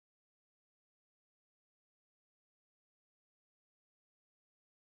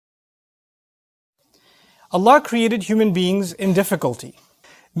Allah created human beings in difficulty.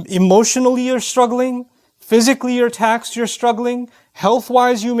 Emotionally you're struggling, physically you're taxed, you're struggling,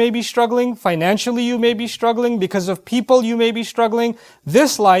 health-wise you may be struggling, financially you may be struggling, because of people you may be struggling.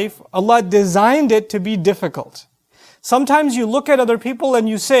 This life, Allah designed it to be difficult. Sometimes you look at other people and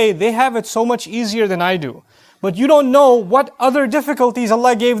you say, they have it so much easier than I do. But you don't know what other difficulties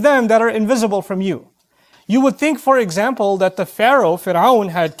Allah gave them that are invisible from you. You would think, for example, that the Pharaoh, Fir'aun,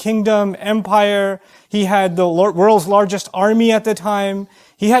 had kingdom, empire, he had the world's largest army at the time,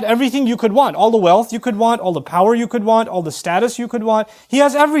 he had everything you could want, all the wealth you could want, all the power you could want, all the status you could want. He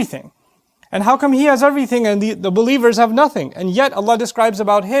has everything. And how come he has everything and the believers have nothing? And yet Allah describes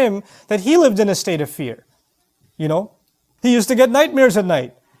about him that he lived in a state of fear. You know, he used to get nightmares at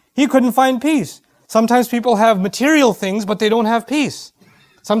night. He couldn't find peace. Sometimes people have material things, but they don't have peace.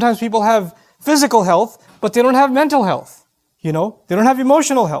 Sometimes people have physical health, but they don't have mental health. You know, they don't have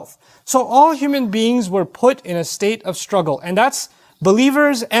emotional health. So all human beings were put in a state of struggle, and that's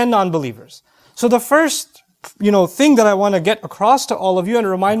believers and non-believers. So the first, thing that I want to get across to all of you and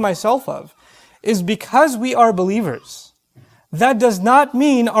remind myself of is because we are believers, that does not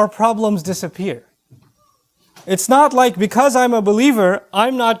mean our problems disappear. It's not like because I'm a believer,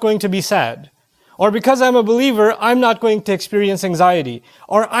 I'm not going to be sad. Or because I'm a believer, I'm not going to experience anxiety.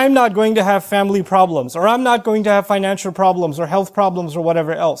 Or I'm not going to have family problems. Or I'm not going to have financial problems or health problems or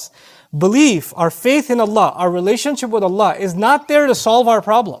whatever else. Belief, our faith in Allah, our relationship with Allah is not there to solve our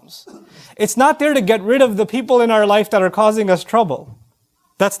problems. It's not there to get rid of the people in our life that are causing us trouble.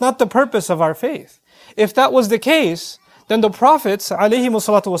 That's not the purpose of our faith. If that was the case, then the prophets,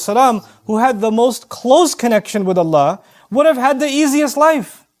 ﷺ, who had the most close connection with Allah, would have had the easiest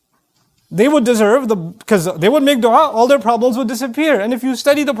life. They would deserve, because they would make dua, all their problems would disappear. And if you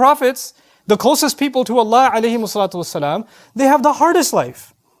study the prophets, the closest people to Allah, ﷺ, they have the hardest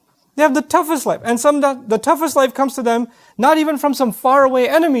life. They have the toughest life. And the toughest life comes to them, not even from some faraway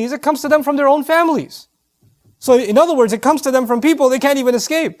enemies, it comes to them from their own families. So in other words, it comes to them from people they can't even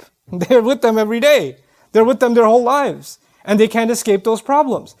escape. They're with them every day. They're with them their whole lives. And they can't escape those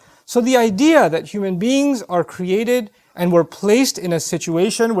problems. So the idea that human beings are created and were placed in a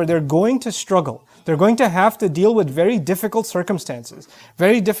situation where they're going to struggle. They're going to have to deal with very difficult circumstances,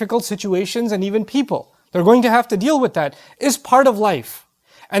 very difficult situations, and even people. They're going to have to deal with that, is part of life.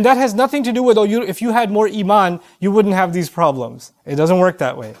 And that has nothing to do with, if you had more iman, you wouldn't have these problems. It doesn't work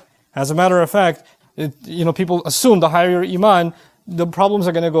that way. As a matter of fact, people assume the higher your iman, the problems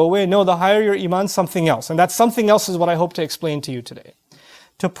are going to go away. No, the higher your iman, something else. And that something else is what I hope to explain to you today.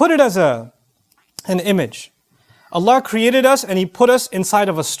 To put it as an image, Allah created us and He put us inside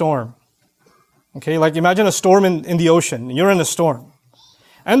of a storm. Okay, like imagine a storm in the ocean. You're in a storm.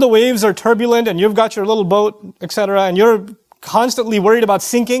 And the waves are turbulent and you've got your little boat, etc. And you're constantly worried about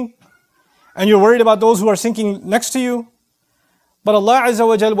sinking. And you're worried about those who are sinking next to you. But Allah Azza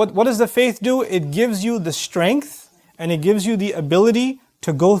wa Jal, what does the faith do? It gives you the strength and it gives you the ability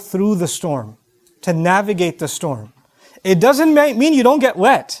to go through the storm, to navigate the storm. It doesn't mean you don't get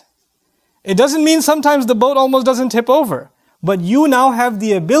wet. It doesn't mean sometimes the boat almost doesn't tip over. But you now have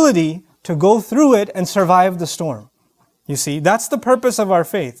the ability to go through it and survive the storm. You see, that's the purpose of our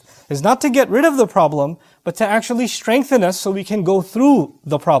faith. Is not to get rid of the problem, but to actually strengthen us so we can go through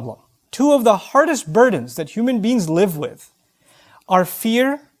the problem. Two of the hardest burdens that human beings live with are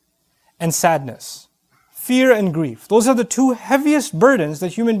fear and sadness. Fear and grief. Those are the two heaviest burdens that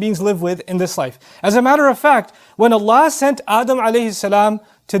human beings live with in this life. As a matter of fact, when Allah sent Adam alayhi salam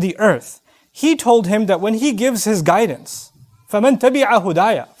to the earth, He told him that when He gives His guidance, فَمَنْ تَبِعَ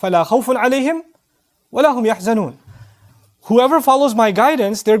هُدَايَ فَلَا خَوْفٌ عَلَيْهِمْ وَلَا هُمْ يَحْزَنُونَ. Whoever follows my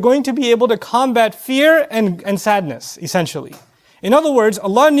guidance, they're going to be able to combat fear and sadness, essentially. In other words,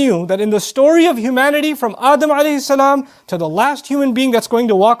 Allah knew that in the story of humanity from Adam alayhi salam to the last human being that's going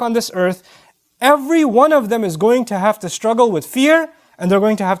to walk on this earth, every one of them is going to have to struggle with fear and they're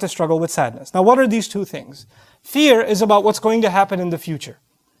going to have to struggle with sadness. Now what are these two things? Fear is about what's going to happen in the future.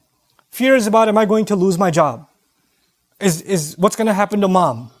 Fear is about, am I going to lose my job? Is what's going to happen to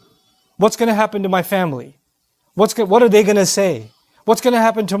mom? What's going to happen to my family? What are they going to say? What's going to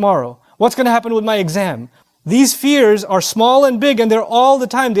happen tomorrow? What's going to happen with my exam? These fears are small and big and they're all the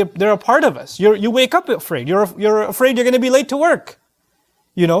time. They're a part of us. You wake up afraid. You're afraid you're going to be late to work.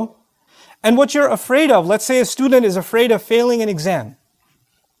 And what you're afraid of, let's say a student is afraid of failing an exam.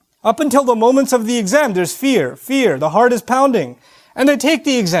 Up until the moments of the exam, there's fear, the heart is pounding. And they take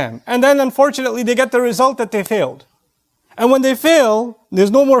the exam. And then unfortunately they get the result that they failed. And when they fail,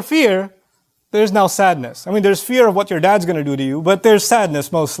 there's no more fear. There's now sadness. I mean, there's fear of what your dad's going to do to you, but there's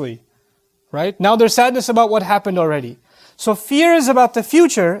sadness mostly. Right? Now there's sadness about what happened already. So fear is about the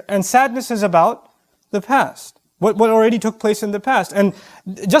future and sadness is about The past. What already took place in the past. And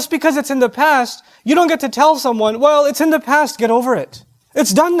just because it's in the past, you don't get to tell someone, well, it's in the past, get over it.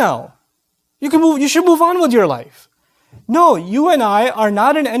 It's done now. You should move on with your life. No, you and I are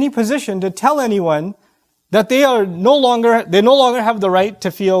not in any position to tell anyone that they no longer have the right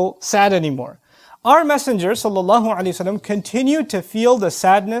to feel sad anymore. Our Messenger ﷺ continued to feel the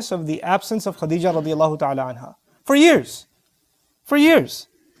sadness of the absence of Khadija radiallahu ta'ala anha for years. For years.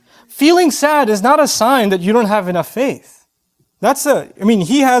 Feeling sad is not a sign that you don't have enough faith.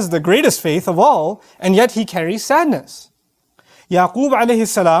 He has the greatest faith of all, and yet he carries sadness. Yaqub alayhi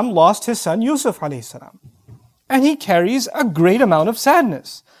salam lost his son Yusuf alayhi salam. And he carries a great amount of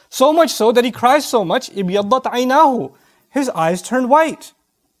sadness. So much so that he cries so much, ibiyaddat aynahu. His eyes turn white.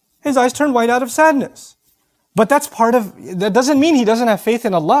 His eyes turn white out of sadness. But that doesn't mean he doesn't have faith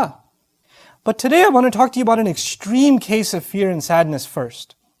in Allah. But today I want to talk to you about an extreme case of fear and sadness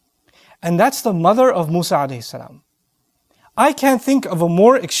first. And that's the mother of Musa alayhi salam. I can't think of a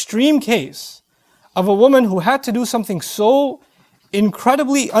more extreme case of a woman who had to do something so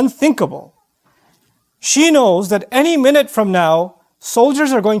incredibly unthinkable. She knows that any minute from now,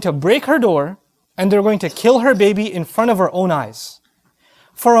 soldiers are going to break her door and they're going to kill her baby in front of her own eyes.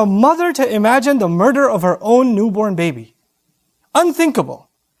 For a mother to imagine the murder of her own newborn baby. Unthinkable.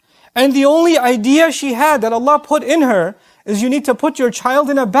 And the only idea she had that Allah put in her is you need to put your child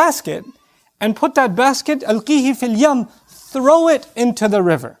in a basket and put that basket, alqihi fil yam, throw it into the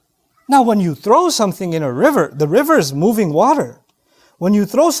river. Now when you throw something in a river, the river is moving water. When you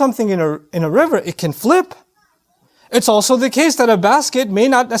throw something in a river, it can flip. It's also the case that a basket may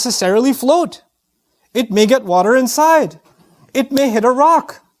not necessarily float. It may get water inside. It may hit a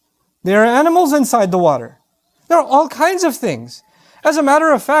rock. There are animals inside the water. There are all kinds of things. As a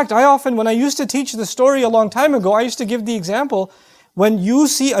matter of fact, when I used to teach the story a long time ago, I used to give the example, when you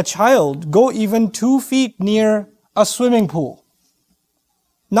see a child go even 2 feet near a swimming pool,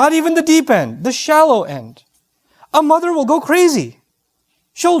 not even the deep end, the shallow end, a mother will go crazy.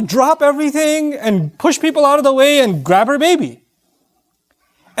 She'll drop everything and push people out of the way and grab her baby.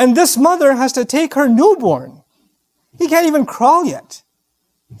 And this mother has to take her newborn. He can't even crawl yet.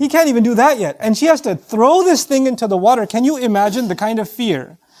 He can't even do that yet. And she has to throw this thing into the water. Can you imagine the kind of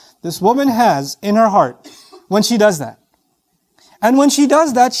fear this woman has in her heart when she does that? And when she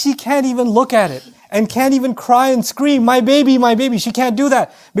does that, she can't even look at it and can't even cry and scream, my baby, my baby. She can't do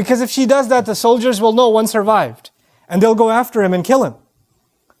that. Because if she does that, the soldiers will know one survived. And they'll go after him and kill him.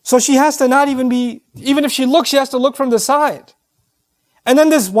 So she has to not even if she looks, she has to look from the side. And then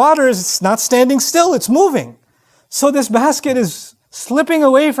this water is not standing still, it's moving. So this basket is slipping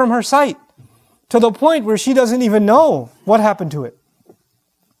away from her sight to the point where she doesn't even know what happened to it.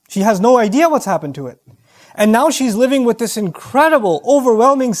 She has no idea what's happened to it. And now she's living with this incredible,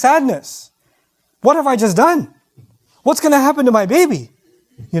 overwhelming sadness. What have I just done? What's going to happen to my baby?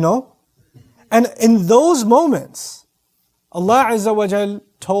 And in those moments, Allah Azza wa Jal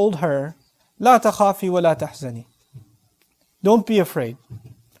told her, لا تخافي ولا تحزني. Don't be afraid.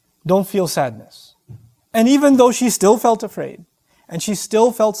 Don't feel sadness. And even though she still felt afraid, and she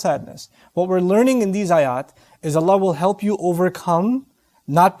still felt sadness, what we're learning in these ayat is Allah will help you overcome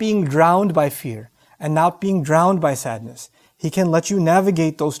not being drowned by fear and not being drowned by sadness. He can let you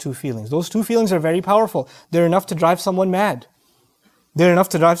navigate those two feelings. Those two feelings are very powerful. They're enough to drive someone mad. They're enough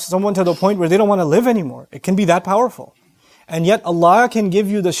to drive someone to the point where they don't want to live anymore. It can be that powerful. And yet Allah can give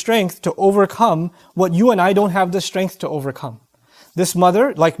you the strength to overcome what you and I don't have the strength to overcome. This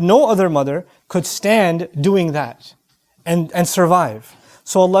mother, like no other mother, could stand doing that and survive.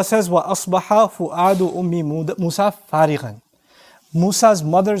 So Allah says, وَأَصْبَحَ فُؤَادُ أُمِّ مُوسَى فَارِغًا. Musa's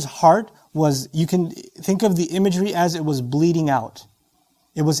mother's heart was, you can think of the imagery as it was bleeding out.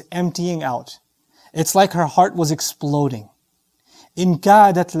 It was emptying out. It's like her heart was exploding. إِن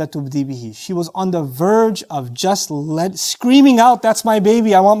كَادَتْ لَتُبْدِي بِهِ. She was on the verge of just screaming out, that's my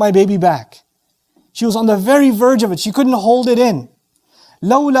baby, I want my baby back. She was on the very verge of it. She couldn't hold it in.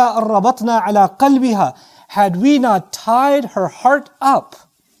 لَوْلَا أَرَّبَطْنَا عَلَىٰ قَلْبِهَا. Had we not tied her heart up,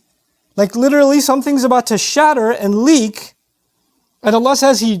 like literally something's about to shatter and leak, and Allah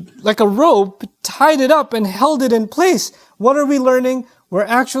says He, like a rope, tied it up and held it in place. What are we learning? We're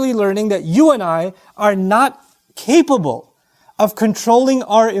actually learning that you and I are not capable of controlling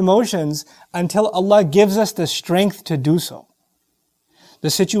our emotions until Allah gives us the strength to do so.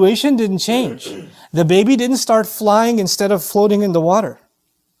 The situation didn't change. The baby didn't start flying instead of floating in the water.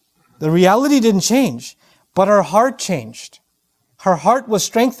 The reality didn't change, but her heart changed. Her heart was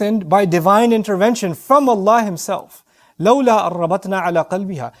strengthened by divine intervention from Allah Himself. لَوْلَا أَرَّبَطْنَا عَلَىٰ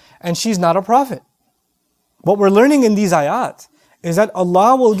قَلْبِهَا. And she's not a prophet. What we're learning in these ayat is that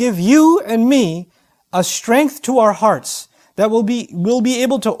Allah will give you and me a strength to our hearts that we'll be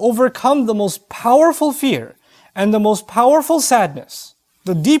able to overcome the most powerful fear and the most powerful sadness,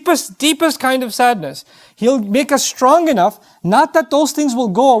 the deepest kind of sadness. He'll make us strong enough, not that those things will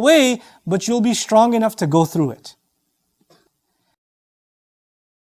go away, but you'll be strong enough to go through it.